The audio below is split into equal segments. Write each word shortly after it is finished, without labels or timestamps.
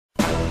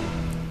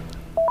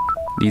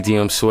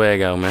D.T.M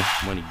swag out, man.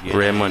 Money,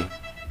 red money.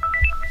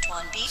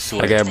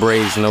 I got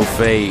braids, no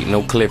fade,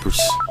 no clippers,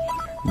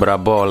 but I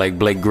ball like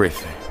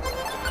Griffin.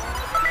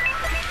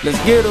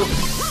 Let's get 'em.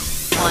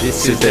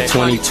 This is that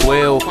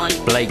 2012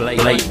 Blake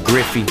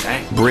Griffin.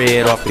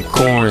 Bread off the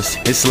corners,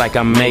 it's like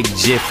I make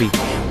Jiffy.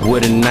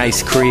 With a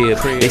nice crib,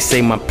 they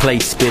say my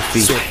place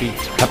spiffy.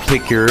 I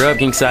pick her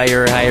up inside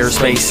her higher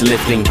space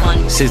lifting.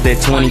 Since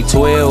that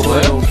 2012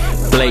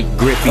 Blake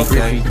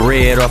Griffin.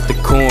 Bread off the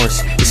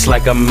corners, it's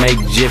like I make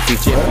Jiffy.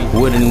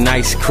 With a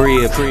nice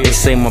crib, they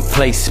say my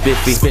place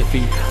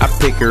spiffy. I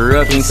pick her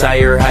up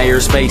inside her higher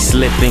space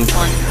lifting.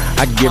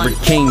 I give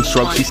her king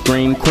strokes, she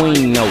scream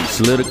queen notes.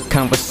 Little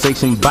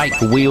conversation,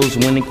 bike wheels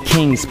when the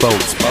king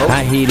spoke.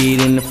 I hit it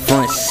in the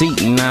front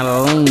seat, not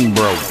a lean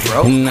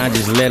broke. And I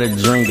just let her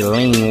drink a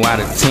lean while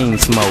the team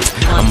smoke.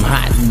 I'm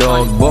hot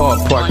dog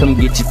ballpark, come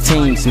get your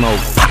team smoke.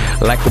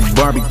 Like a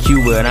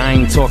barbecue, but I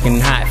ain't talking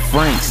hot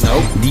franks.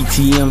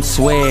 D.T.M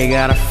swag,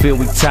 gotta feel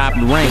we top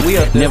rank.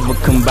 Never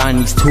combine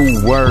these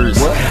two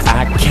words,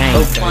 I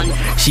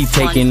can't. She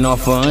taking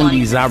off her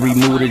undies, I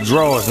remove the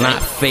drawers.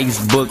 Not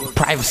Facebook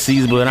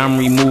privacies, but I'm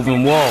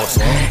removing walls.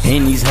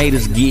 And these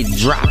haters get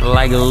dropped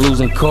like a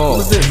losing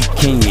cause.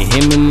 Can you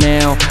hear me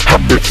now? I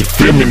bet you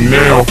feel me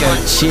now.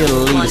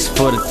 Cheerleaders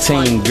for the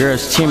team,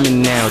 girls cheer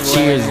me now.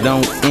 Cheers,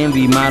 don't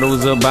envy,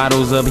 models up,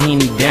 bottles up,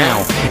 Henny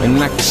down.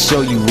 And I can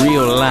show you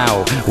real loud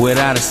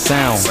without a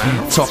sound.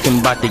 Talking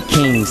about the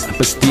kings,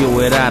 but still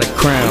without a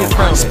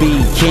crown.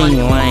 Speed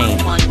king lane,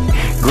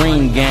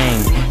 green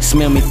gang.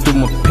 Smell me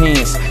through my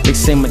pants, they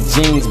say my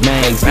jeans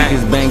bang.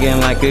 Speakers banging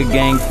like a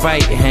gang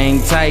fight.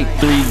 Hang tight,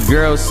 3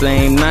 girls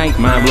same night.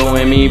 Mind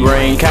blowing me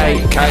brain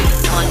kite.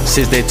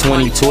 Since that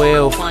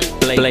 2012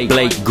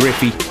 Blake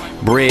Griffin.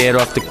 Bread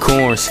off the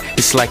corners,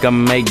 it's like I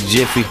make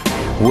Jiffy.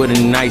 With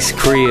a nice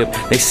crib,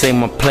 they say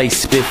my place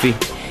spiffy.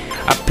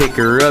 I pick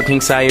her up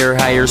inside her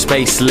higher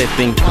space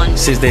lifting.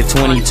 Since that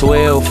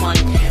 2012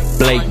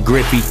 Blake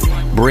Griffin.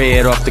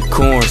 Bread off the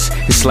corners,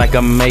 it's like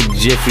I make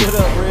Jiffy.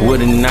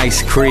 With a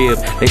nice crib,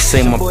 they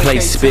say my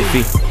place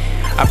spiffy.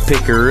 I pick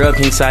her up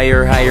inside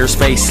her higher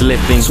space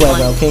lifting.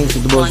 SwaggOutKings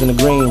with the boys in the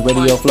green.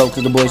 Radio flow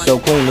cause the boys so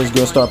clean. This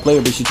girl star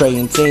player but she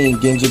trading team.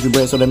 Getting jiffy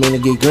bread so that mean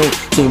it get green.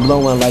 Team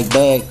blowing like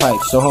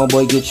bagpipes, so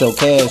homeboy get your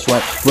cash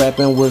right.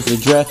 Rapping was the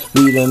draft,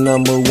 we the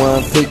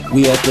 #1 pick.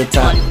 We at the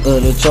top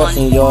of the charts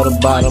and y'all the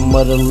bottom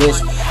of the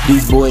list.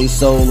 These boys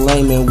so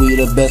lame and we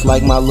the best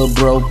like my little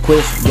bro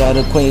Push. Got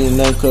a queen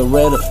named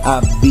Coretta, I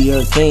be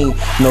her king.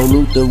 No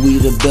Luther, we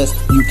the best.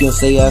 You can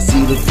say I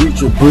see the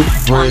future. Brick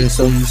brain,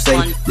 so you say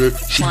that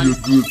she a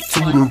good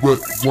tutor, but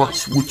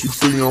watch what you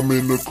say. I'm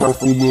in the car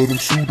full of them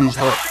shooters,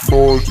 hot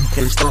bars, you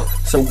can't stop.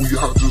 So we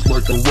hot just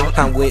like a rock.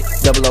 I'm with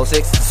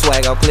 006,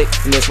 swag out click,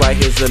 and this right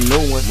here's a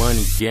new one.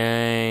 Money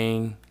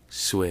gang,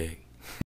 swag.